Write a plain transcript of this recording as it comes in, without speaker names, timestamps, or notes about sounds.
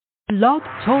Blog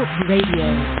Talk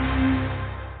Radio.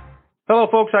 Hello,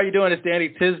 folks. How you doing? It's Danny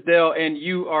Tisdale, and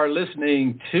you are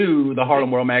listening to the Harlem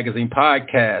World Magazine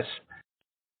podcast.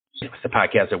 It's the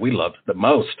podcast that we love the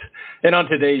most. And on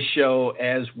today's show,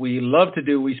 as we love to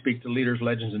do, we speak to leaders,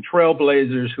 legends, and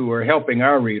trailblazers who are helping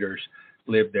our readers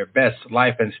live their best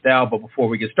life and style. But before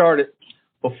we get started,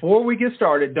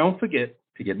 don't forget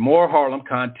to get more Harlem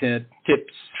content,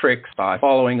 tips, tricks by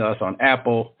following us on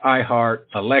Apple, iHeart,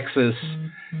 Alexis,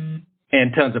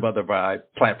 and tons of other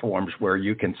platforms where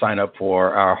you can sign up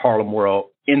for our Harlem World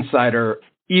Insider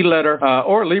e-letter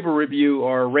or leave a review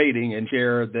or a rating and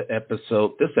share this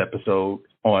episode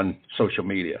on social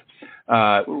media.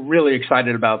 Really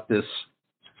excited about this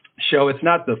show. It's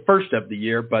not the first of the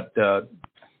year, but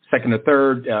second or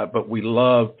third, but we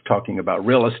love talking about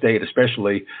real estate,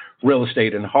 especially real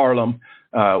estate in Harlem.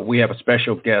 We have a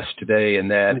special guest today,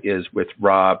 and that is with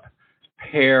Robb.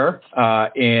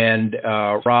 And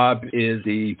Robb is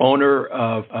the owner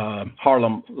of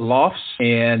Harlem Lofts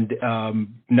and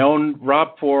known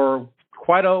Robb for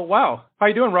quite a while. How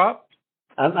you doing, Robb?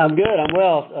 I'm good. I'm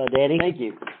well, Danny. Thank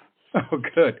you. Oh,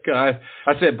 good. I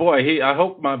said, boy, I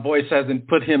hope my voice hasn't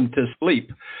put him to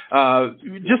sleep.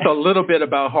 Just a little bit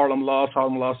about Harlem Lofts.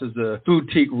 Harlem Lofts is a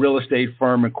boutique real estate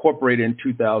firm incorporated in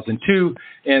 2002,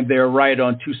 and they're right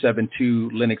on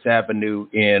 272 Lenox Avenue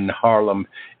in Harlem.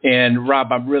 And,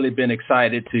 Robb, I've really been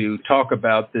excited to talk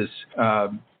about this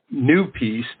new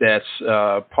piece that's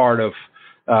part of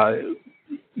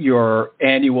your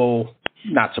annual,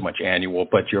 not so much annual,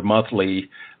 but your monthly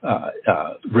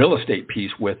real estate piece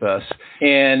with us.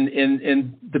 And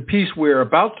in the piece we're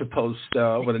about to post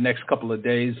over the next couple of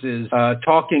days is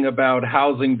talking about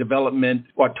housing development,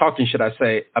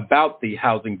 about the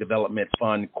Housing Development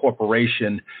Fund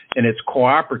Corporation and its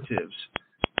cooperatives.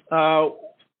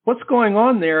 What's going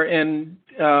on there? And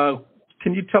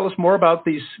can you tell us more about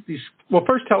these? Well,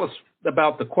 first tell us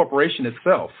about the corporation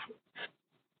itself.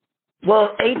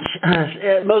 Well,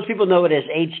 most people know it as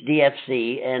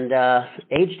HDFC, and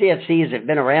HDFCs have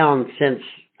been around since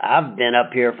I've been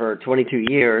up here for 22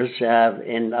 years,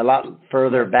 and a lot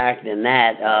further back than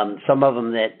that. Some of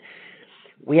them that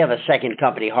we have a second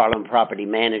company, Harlem Property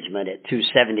Management, at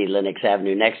 270 Lenox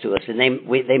Avenue next to us, and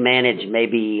they manage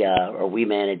we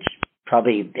manage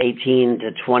probably 18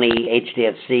 to 20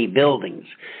 HDFC buildings.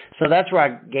 So that's where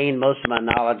I gained most of my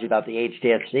knowledge about the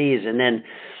HDFCs, and then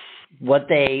what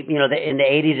in the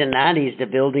 80s and 90s, the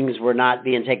buildings were not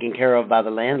being taken care of by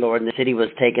the landlord, and the city was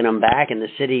taking them back, and the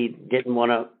city didn't want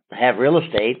to have real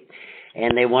estate,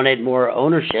 and they wanted more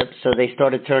ownership, so they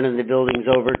started turning the buildings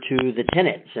over to the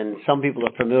tenants. And some people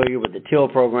are familiar with the TIL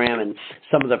program and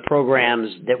some of the programs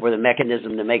that were the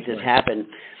mechanism to make this happen.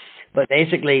 But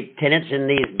basically, tenants in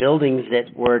these buildings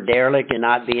that were derelict and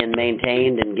not being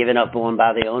maintained and given up on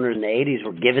by the owners in the 80s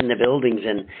were given the buildings,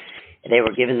 and they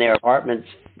were given their apartments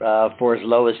for as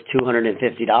low as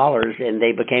 $250, and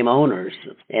they became owners.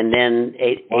 And then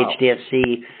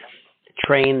HDFC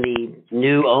trained the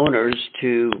new owners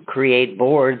to create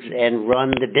boards and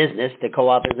run the business. The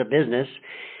co-op is a business,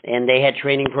 and they had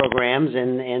training programs,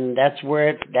 and that's where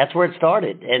it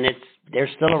started. And they're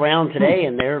still around today,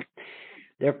 and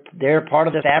they're part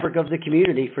of the fabric of the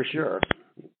community for sure.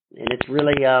 And it's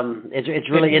really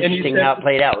interesting how it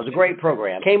played out. It was a great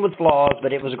program. Came with flaws,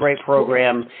 but it was a great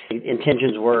program.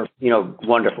 Intentions were,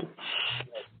 wonderful.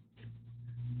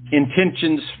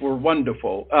 Intentions were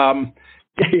wonderful.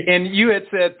 And you had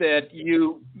said that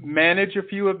you manage a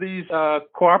few of these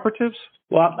cooperatives?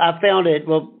 Well, I found it,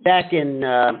 back in,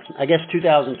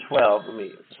 2012.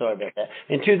 Sorry about that.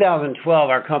 In 2012,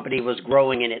 our company was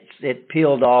growing, and it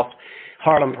peeled off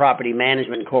Harlem Property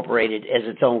Management Incorporated as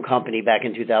its own company back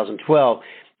in 2012.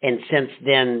 And since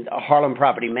then, Harlem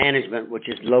Property Management, which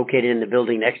is located in the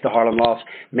building next to Harlem Lofts,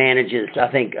 manages, I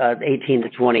think, 18 to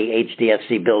 20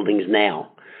 HDFC buildings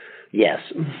now. Yes.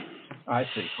 I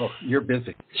see. Oh, you're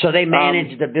busy. So they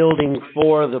manage the building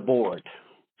for the board.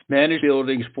 Manage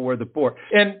buildings for the board.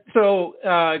 And so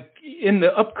in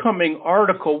the upcoming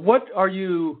article, what are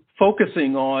you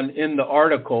focusing on in the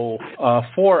article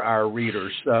for our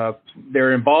readers?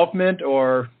 Their involvement,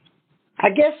 or? I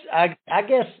guess,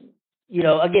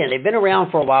 again, they've been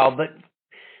around for a while, but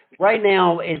right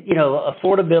now,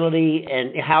 affordability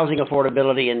and housing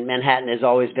affordability in Manhattan has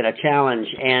always been a challenge.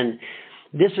 And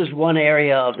this is one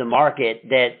area of the market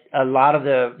that a lot of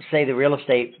the real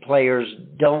estate players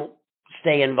don't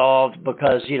stay involved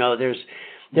because,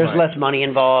 there's right. Less money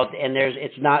involved, and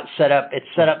it's not set up. It's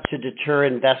set up to deter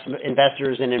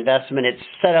investors and investment. It's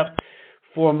set up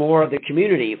for more of the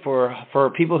community, for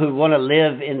people who want to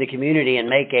live in the community and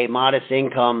make a modest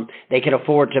income. They can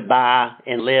afford to buy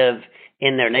and live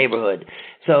in their neighborhood.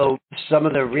 So some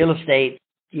of the real estate,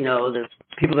 the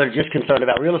people that are just concerned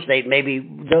about real estate, maybe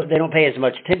they don't pay as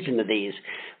much attention to these.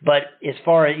 But as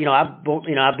far as, I've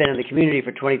been in the community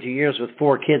for 22 years with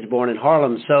 4 kids born in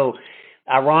Harlem. So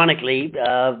ironically,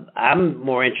 I'm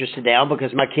more interested now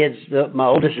because my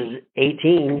oldest is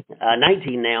 19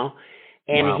 now.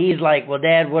 And Wow. He's like, well,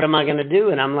 Dad, what am I going to do?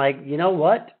 And I'm like, you know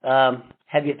what?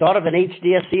 Have you thought of an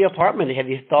HDFC apartment? Have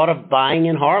you thought of buying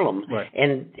in Harlem? Right.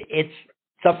 And it's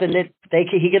something that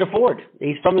he could afford.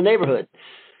 He's from the neighborhood.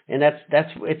 And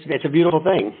it's a beautiful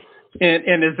thing.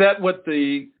 And is that what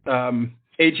the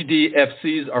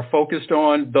HDFCs are focused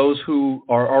on, those who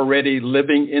are already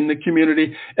living in the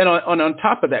community? And on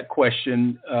top of that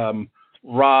question,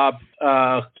 Robb,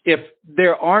 if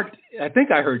there aren't, I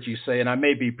think I heard you say, and I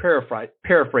may be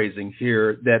paraphrasing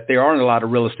here, that there aren't a lot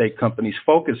of real estate companies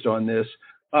focused on this.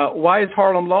 Why is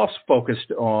Harlem Loft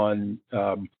focused on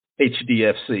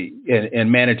HDFC and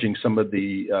managing some of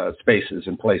the spaces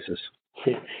and places?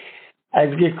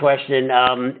 That's a good question.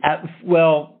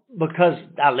 Because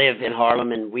I live in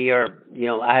Harlem and we are,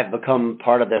 I have become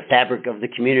part of the fabric of the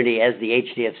community as the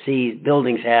HDFC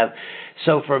buildings have.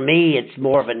 So for me, it's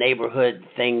more of a neighborhood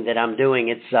thing that I'm doing.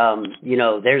 It's,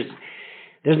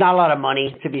 there's not a lot of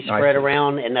money to be spread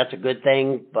around, and that's a good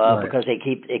thing because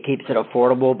it keeps it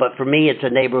affordable. But for me, it's a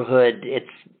neighborhood.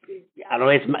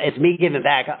 It's me giving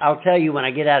back. I'll tell you, when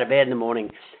I get out of bed in the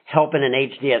morning, helping an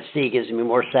HDFC gives me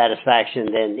more satisfaction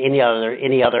than any other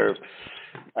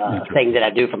thing that I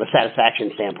do from a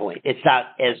satisfaction standpoint. It's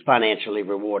not as financially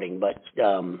rewarding, but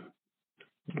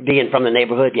being from the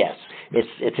neighborhood, yes,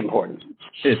 it's important.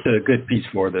 It's a good piece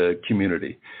for the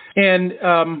community. And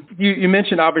you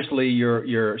mentioned, obviously,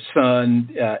 your son,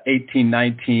 18,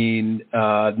 19,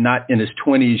 not in his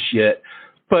 20s yet.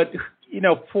 But,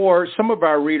 for some of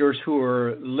our readers who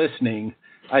are listening,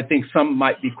 I think some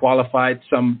might be qualified,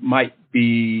 some might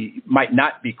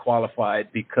not be qualified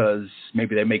because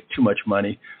maybe they make too much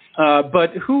money.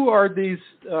 But who are these,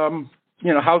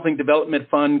 housing development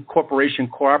fund corporation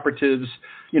cooperatives,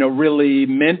 really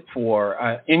meant for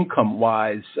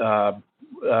income-wise,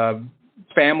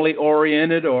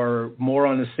 family-oriented or more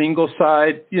on the single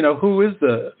side? Who is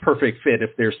the perfect fit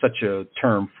if there's such a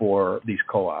term for these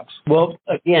co-ops? Well,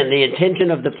 again, the intention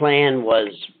of the plan was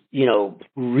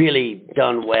really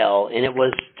done well, and it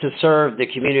was to serve the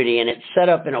community, and it's set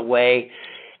up in a way.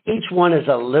 Each one is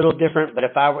a little different, but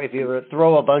if you were to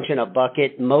throw a bunch in a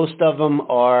bucket, most of them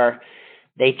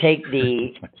they take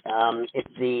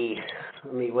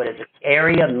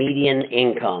area median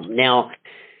income. Now,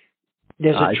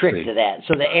 there's a trick to that.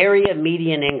 So the area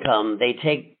median income, they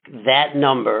take that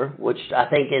number, which I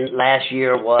think in last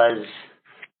year was,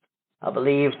 I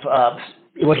believe,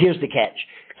 here's the catch.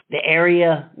 The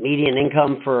area median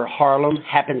income for Harlem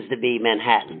happens to be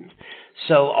Manhattan.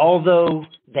 So although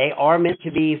they are meant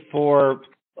to be for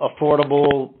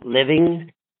affordable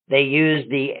living, they use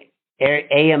the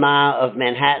AMI of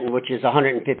Manhattan, which is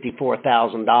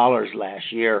 $154,000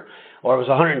 last year, or it was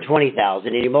 $120,000,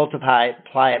 and you apply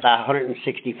it by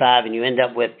 165, and you end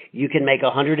up with, you can make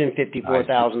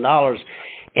 $154,000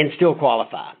 and still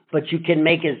qualify. But you can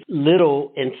make as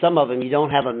little, in some of them, you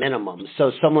don't have a minimum.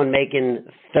 So someone making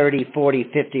 30, 40,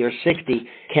 50, or 60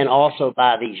 can also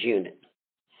buy these units.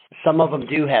 Some of them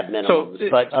do have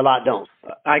minimums, but a lot don't.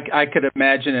 I could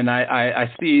imagine, and I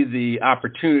see the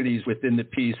opportunities within the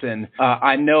piece. And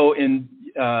I know in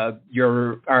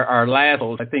our last,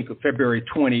 I think February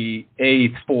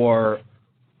 28th for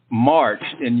March,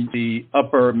 in the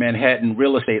Upper Manhattan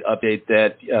real estate update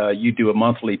that you do a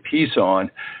monthly piece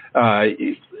on,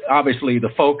 obviously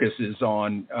the focus is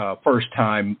on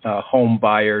first-time home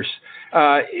buyers.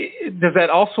 Does that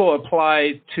also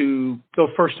apply to those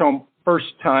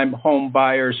first-time home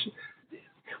buyers?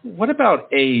 What about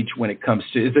age when it comes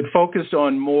to, is it focused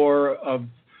on more of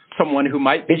someone who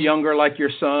might be younger like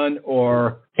your son,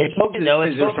 or it's focused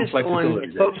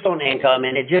on income,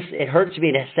 and it hurts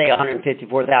me to say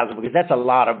 $154,000 because that's a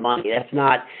lot of money. That's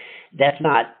not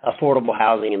affordable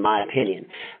housing in my opinion.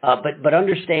 But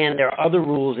understand there are other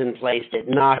rules in place that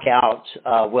knock out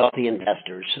wealthy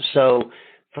investors. So,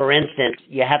 for instance,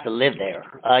 you have to live there.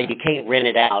 You can't rent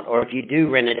it out, or if you do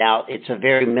rent it out, it's a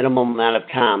very minimum amount of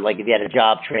time. Like if you had a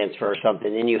job transfer or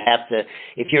something, then you have to.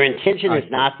 If your intention is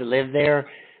not to live there,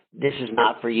 this is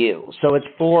not for you. So it's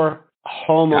for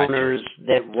homeowners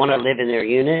that want to live in their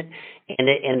unit,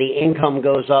 and the income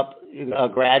goes up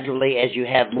gradually as you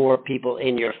have more people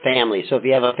in your family. So if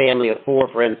you have a family of 4,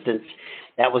 for instance,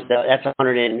 that's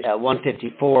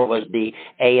 154 was the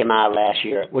AMI last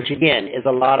year, which again is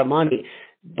a lot of money.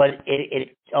 but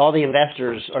all the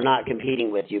investors are not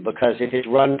competing with you, because if it's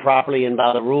run properly and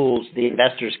by the rules, the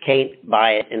investors can't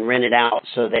buy it and rent it out,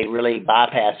 so they really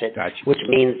bypass it, Gotcha. which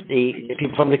means the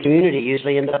people from the community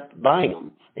usually end up buying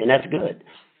them, and that's good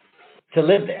to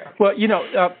live there. Well,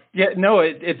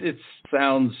 it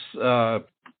sounds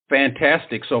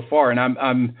fantastic so far, and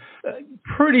I'm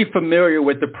pretty familiar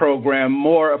with the program,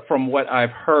 more from what I've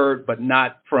heard, but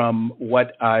not from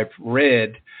what I've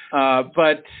read.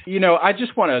 But I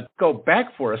just want to go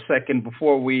back for a second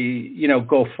before we,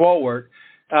 go forward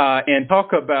and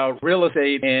talk about real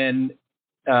estate. And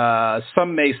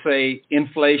some may say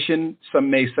inflation, some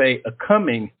may say a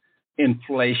coming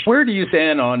inflation. Where do you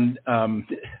stand on,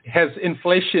 has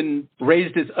inflation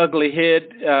raised its ugly head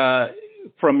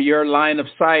from your line of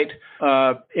sight?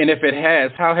 And if it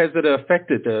has, how has it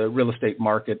affected the real estate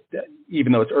market,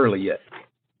 even though it's early yet?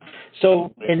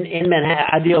 So in Manhattan,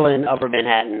 I deal in Upper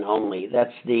Manhattan only.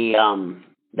 That's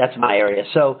that's my area.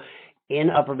 So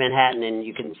in Upper Manhattan, and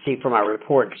you can see from our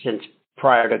report since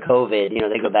prior to COVID,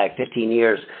 they go back 15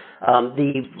 years.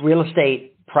 The real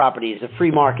estate properties, the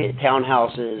free market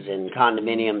townhouses and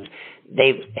condominiums,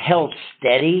 they've held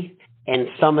steady, and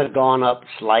some have gone up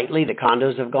slightly. The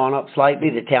condos have gone up slightly.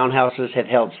 The townhouses have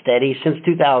held steady since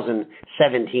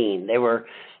 2017. They were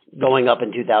going up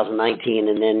in 2019,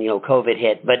 and then, COVID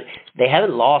hit, but they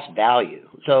haven't lost value.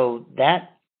 So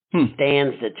that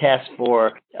stands the test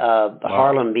for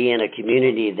Harlem being a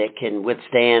community that can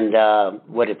withstand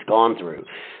what it's gone through.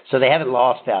 So they haven't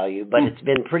lost value, but it's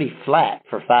been pretty flat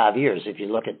for 5 years if you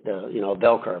look at the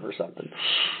bell curve or something.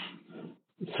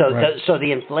 So right. so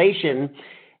the inflation,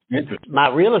 my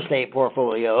real estate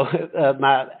portfolio,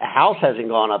 my house hasn't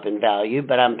gone up in value,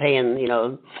 but I'm paying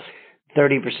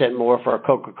 30% more for a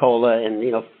Coca-Cola and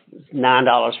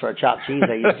 $9 for a chopped cheese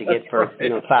I used to get for right.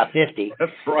 $5.50.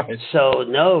 That's right. So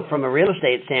no, from a real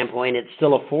estate standpoint, it's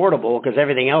still affordable because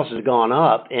everything else has gone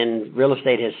up, and real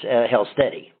estate has held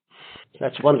steady.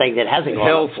 That's one thing that hasn't gone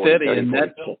held up. Steady, and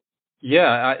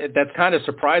that's kind of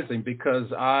surprising,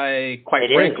 because I quite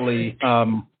frankly,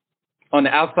 on the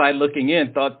outside looking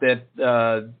in, thought that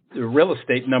the real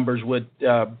estate numbers would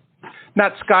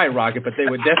not skyrocket, but they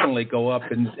would definitely go up,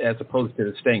 as opposed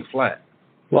to staying flat.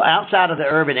 Well, outside of the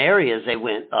urban areas, they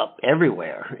went up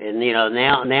everywhere, and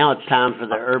now it's time for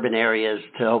the urban areas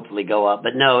to hopefully go up.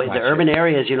 But no, the urban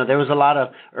areas, there was a lot of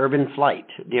urban flight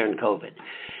during COVID,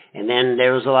 and then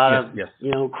there was a lot of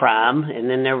crime, and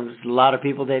then there was a lot of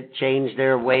people that changed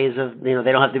their ways of they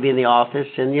don't have to be in the office,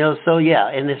 and so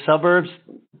in the suburbs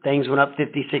things went up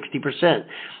 50-60%,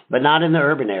 but not in the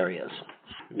urban areas.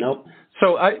 Nope.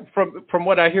 So from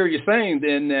what I hear you saying,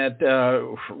 then, that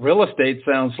real estate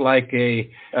sounds like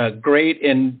a great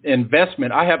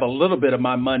investment. I have a little bit of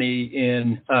my money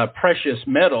in precious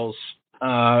metals,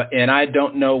 and I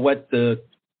don't know what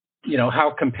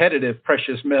how competitive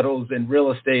precious metals and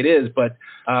real estate is, but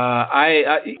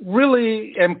I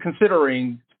really am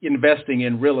considering investing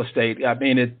in real estate. I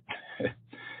mean,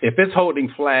 if it's holding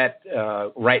flat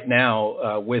right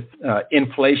now with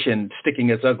inflation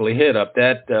sticking its ugly head up,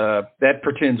 that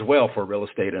portends well for real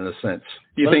estate in a sense.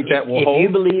 Do you think that will hold?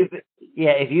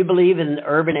 If you believe in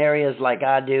urban areas like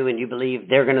I do, and you believe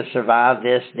they're going to survive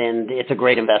this, then it's a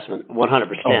great investment, 100%.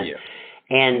 Oh, yeah.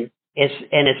 And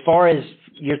as far as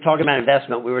you're talking about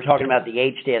investment, we were talking about the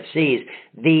HDFCs.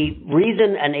 The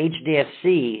reason an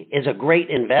HDFC is a great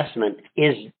investment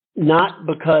is not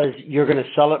because you're going to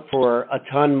sell it for a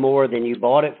ton more than you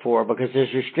bought it for, because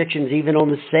there's restrictions even on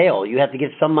the sale. You have to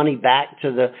give some money back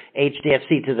to the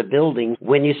HDFC, to the building,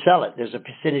 when you sell it. There's a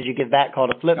percentage you give back called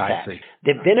a flip tax.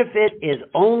 The benefit is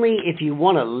only if you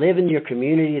want to live in your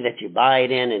community that you buy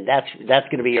it in, and that's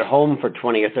going to be your home for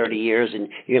 20 or 30 years, and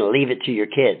you're going to leave it to your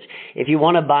kids. If you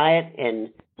want to buy it and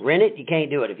rent it, you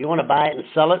can't do it. If you want to buy it and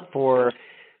sell it for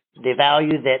the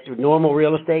value that normal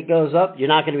real estate goes up, you're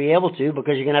not going to be able to,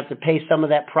 because you're going to have to pay some of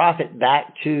that profit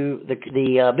back to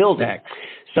the building. Back.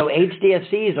 So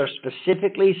HDFCs are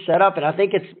specifically set up, and I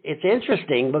think it's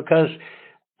interesting because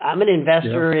I'm an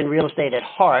investor in real estate at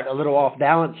heart, a little off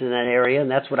balance in that area, and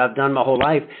that's what I've done my whole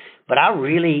life. But I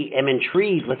really am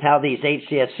intrigued with how these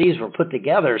HDFCs were put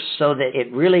together so that it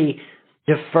really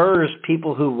defers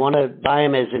people who want to buy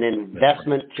them as an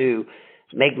investment to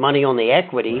make money on the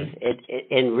equity. Right.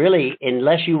 And really,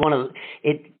 unless you want to,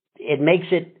 it makes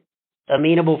it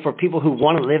amenable for people who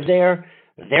want to live there.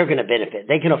 They're going to benefit.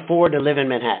 They can afford to live in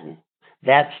Manhattan.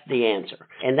 That's the answer.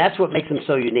 And that's what makes them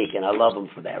so unique, and I love them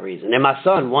for that reason. And my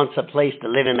son wants a place to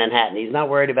live in Manhattan. He's not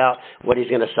worried about what he's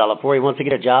going to sell it for. He wants to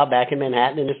get a job back in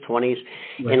Manhattan in his 20s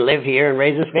and live here and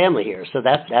raise his family here. So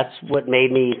that's what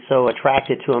made me so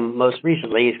attracted to him most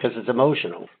recently, is because it's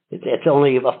emotional. It's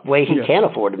only a way he can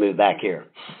afford to move back here.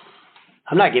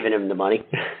 I'm not giving him the money.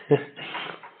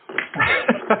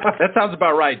 That sounds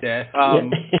about right, Dad.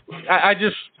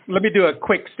 Let me do a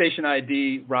quick station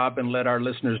ID, Rob, and let our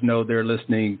listeners know they're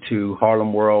listening to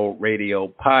Harlem World Radio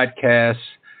Podcast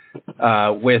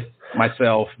with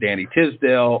myself, Danny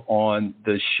Tisdale, on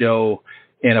the show.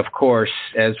 And of course,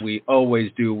 as we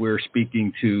always do, we're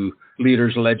speaking to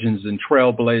leaders, legends, and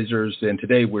trailblazers. And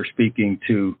today we're speaking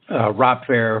to Robb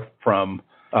Fair from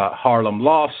Harlem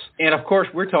Lofts. And of course,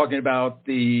 we're talking about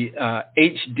the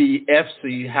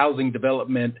HDFC, Housing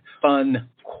Development Fund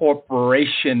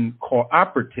Corporation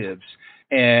Cooperatives.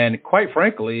 And quite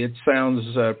frankly, it sounds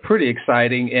pretty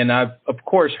exciting. And I've, of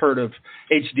course, heard of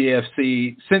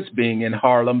HDFC since being in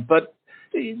Harlem, but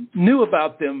knew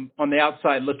about them on the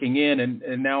outside looking in.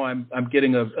 And now I'm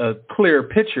getting a clear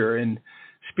picture and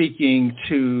speaking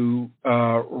to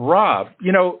Robb.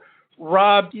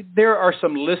 Robb, there are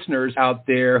some listeners out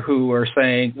there who are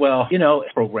saying, well,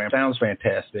 this program sounds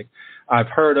fantastic. I've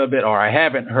heard of it or I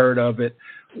haven't heard of it.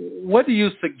 What do you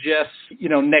suggest,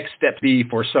 next step be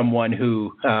for someone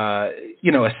who,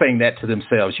 is saying that to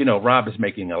themselves? Robb is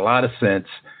making a lot of sense.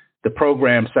 The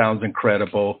program sounds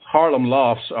incredible. Harlem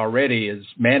Lofts already is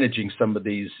managing some of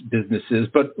these businesses.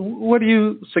 But what do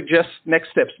you suggest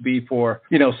next steps be for,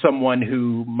 someone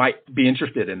who might be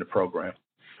interested in the program?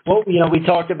 Well, we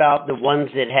talked about the ones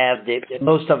that have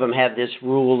most of them have this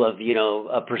rule of,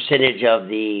 a percentage of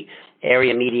the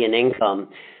area median income.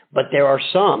 But there are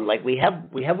some, like we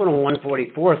have one on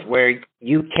 144th, where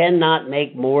you cannot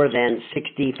make more than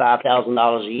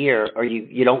 $65,000 a year, or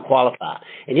you don't qualify,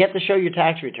 and you have to show your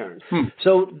tax returns.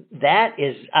 So that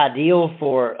is ideal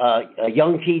for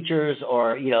young teachers,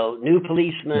 or new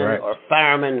policemen, or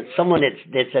firemen, someone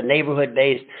that's a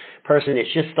neighborhood-based person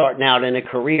that's just starting out in a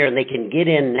career, and they can get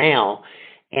in now.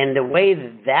 And the way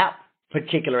that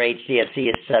particular HDFC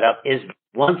is set up is,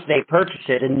 once they purchase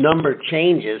it, the number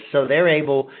changes, so they're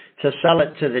able to sell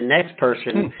it to the next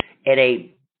person at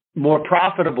a more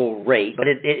profitable rate, but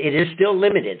it is still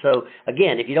limited. So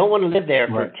again, if you don't want to live there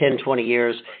for 10, 20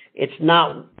 years, it's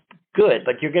not good,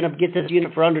 but you're going to get this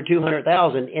unit for under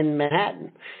 $200,000 in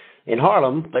Manhattan, in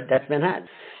Harlem, but that's Manhattan.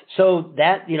 So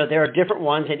that, there are different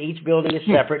ones, and each building is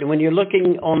separate. And when you're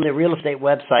looking on the real estate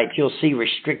website, you'll see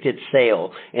restricted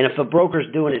sale. And if a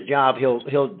broker's doing his job, he'll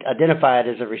identify it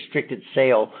as a restricted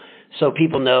sale, so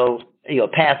people know,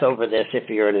 pass over this if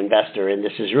you're an investor. And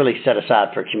this is really set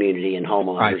aside for community and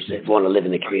homeowners that want to live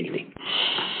in the community.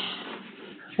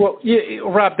 Well,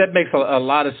 Robb, that makes a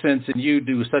lot of sense, and you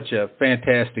do such a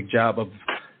fantastic job of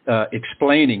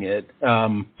explaining it.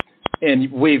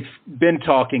 And we've been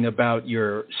talking about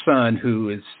your son, who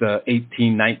is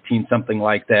 18, 19, something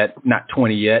like that, not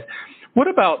 20 yet. What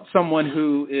about someone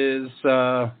who is,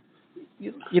 for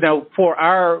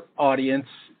our audience,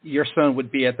 your son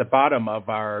would be at the bottom of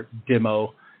our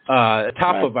demo.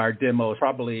 Top of our demo is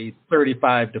probably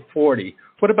 35 to 40.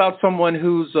 What about someone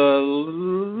who's,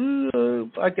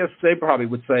 I guess they probably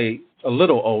would say a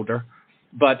little older,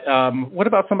 but what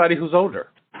about somebody who's older?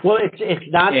 Well, it's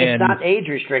not age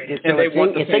restricted, so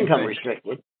it's income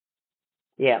restricted.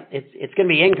 Yeah, it's going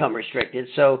to be income restricted.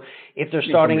 So if they're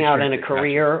starting out in a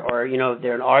career, or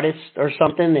they're an artist or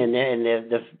something, and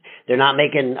they're not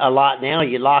making a lot now,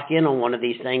 you lock in on one of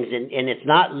these things, and it's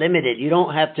not limited. You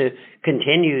don't have to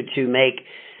continue to make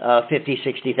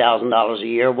 $50,000-$60,000 a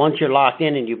year. Once you're locked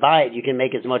in and you buy it, you can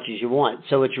make as much as you want.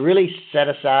 So it's really set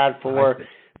aside for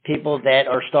people that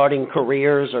are starting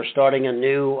careers or starting a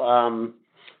new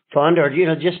fund, or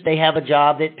just they have a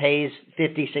job that pays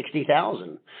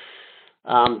 $50,000-$60,000.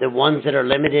 The ones that are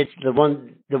limited, the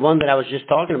one that I was just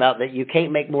talking about, that you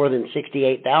can't make more than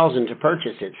 $68,000 to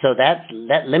purchase it. So that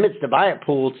limits the buyer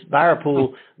pool by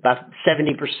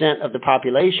 70% of the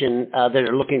population that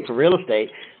are looking for real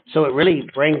estate. So it really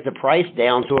brings the price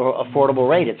down to an affordable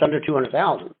rate. It's under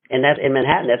 $200,000, and that's in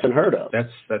Manhattan. That's unheard of.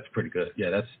 That's pretty good.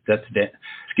 Yeah, that's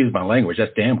excuse my language.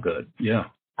 That's damn good. Yeah.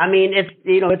 I mean, it's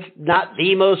not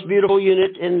the most beautiful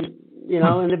unit in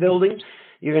the building.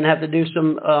 You're going to have to do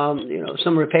some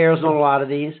repairs on a lot of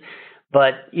these,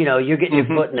 but you're getting your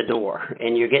foot in the door,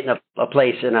 and you're getting a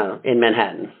place in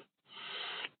Manhattan.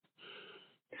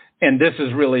 And this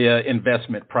is really an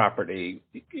investment property.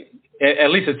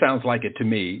 At least it sounds like it to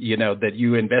me. That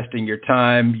you investing your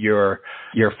time, your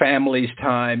family's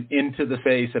time into the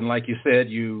space, and like you said,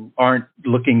 you aren't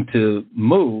looking to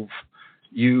move.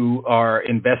 you are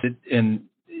invested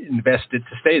to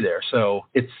stay there. So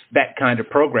it's that kind of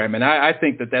program. And I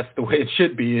think that that's the way it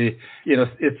should be.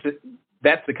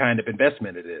 That's the kind of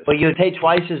investment it is. Well, you pay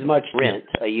twice as much rent,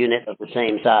 a unit of the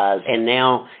same size. And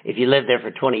now if you live there for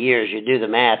 20 years, you do the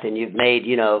math and you've made,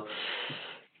 $15,000,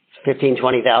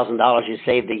 $20,000 you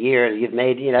saved a year. You've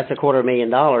made, that's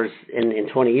 $250,000 in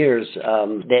 20 years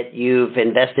that you've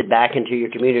invested back into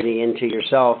your community, into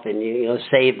yourself, and you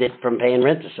saved it from paying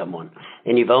rent to someone.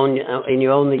 And you own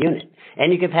the unit,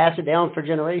 and you can pass it down for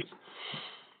generations.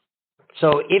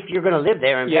 So if you're going to live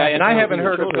there, and I haven't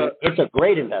heard of it's a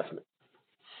great investment.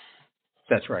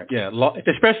 That's right. Yeah,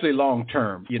 especially long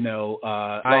term.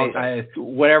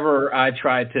 Whatever I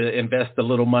try to invest the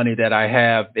little money that I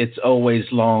have, it's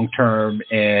always long term,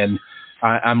 and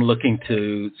I'm looking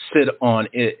to sit on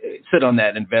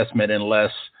that investment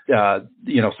unless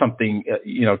something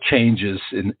changes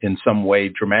in some way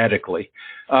dramatically.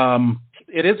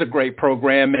 It is a great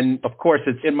program, and of course,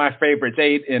 it's in my favorite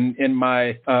state, in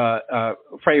my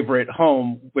favorite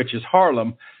home, which is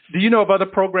Harlem. Do you know of other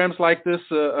programs like this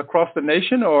across the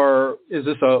nation, or is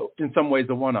this in some ways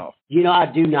a one-off? I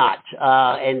do not,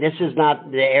 and this is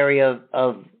not the area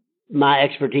of my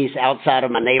expertise outside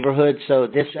of my neighborhood. So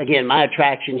this, again, my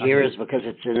attraction here is because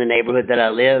it's in the neighborhood that I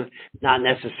live, not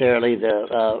necessarily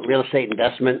the real estate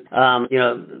investment,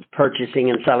 purchasing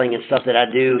and selling and stuff that I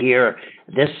do here.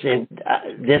 This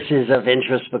is of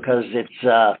interest because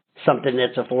it's something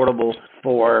that's affordable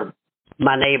for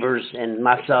my neighbors and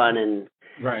my son. And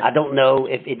right. I don't know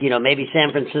if maybe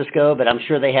San Francisco, but I'm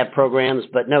sure they have programs.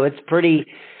 But no, it's pretty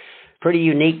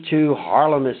unique to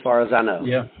Harlem as far as I know.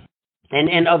 Yeah.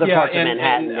 And other parts of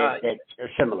Manhattan that are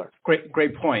similar.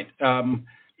 Great point. And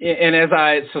as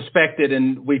I suspected,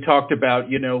 and we talked about,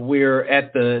 we're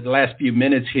at the last few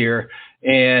minutes here,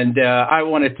 and I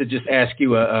wanted to just ask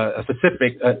you a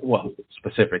specific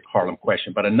Harlem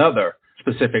question, but another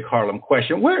specific Harlem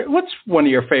question. What's one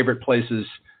of your favorite places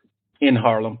in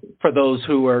Harlem for those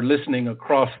who are listening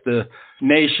across the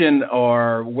nation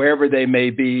or wherever they may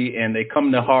be, and they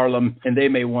come to Harlem and they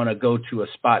may want to go to a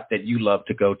spot that you love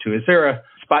to go to? Is there a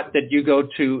spot that you go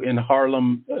to in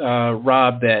Harlem,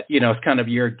 Robb, that, it's kind of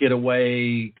your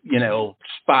getaway,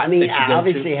 spot? I mean, I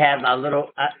obviously have a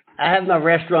little, I have my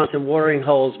restaurants and watering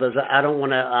holes, but I don't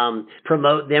want to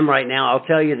promote them right now. I'll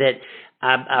tell you that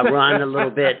I run a little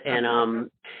bit, and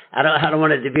I don't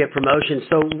want it to be a promotion.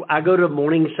 So I go to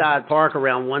Morningside Park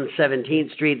around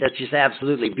 117th Street. That's just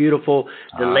absolutely beautiful.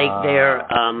 The lake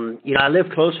there. I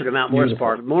live closer to Mount Morris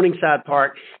Park. Morningside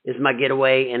Park is my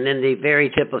getaway, and then the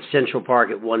very tip of Central Park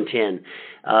at 110.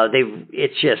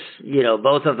 It's just,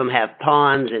 both of them have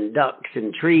ponds and ducks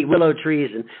and willow trees,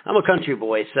 and I'm a country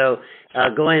boy, so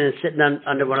going and sitting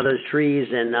under one of those trees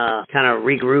and kind of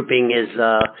regrouping is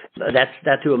that's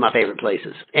two of my favorite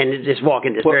places, and just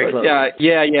walking just very close.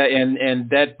 Yeah, and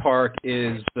that park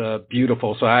is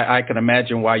beautiful, so I can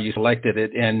imagine why you selected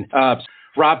it. And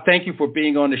Robb, thank you for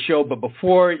being on the show. But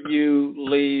before you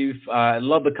leave, I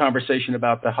love the conversation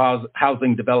about the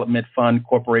Housing Development Fund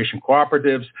Corporation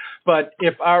Cooperatives. But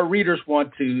if our readers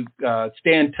want to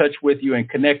stay in touch with you and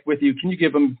connect with you, can you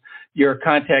give them your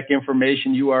contact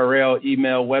information, URL,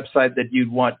 email, website that you'd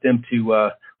want them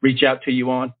to reach out to you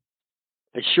on?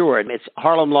 Sure. It's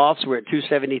Harlem Lofts. We're at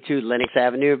 272 Lenox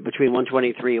Avenue between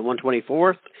 123 and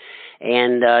 124th.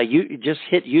 And you just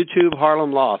hit YouTube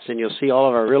Harlem Lofts, and you'll see all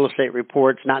of our real estate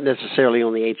reports, not necessarily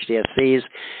on the HDFCs.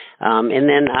 And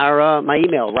then my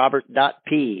email,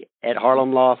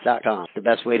 robert.p@harlemlofts.com. The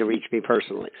best way to reach me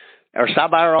personally. Or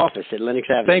stop by our office at Lenox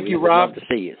Avenue. Thank you, Robb. We'd love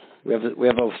to see you. We have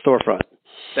a storefront.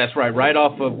 That's right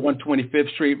off of 125th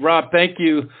Street. Robb, thank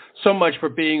you so much for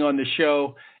being on the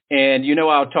show. And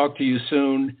I'll talk to you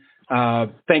soon.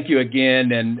 Thank you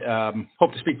again, and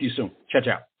hope to speak to you soon.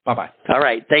 Ciao. Bye-bye. All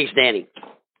right. Thanks, Danny.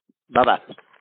 Bye-bye.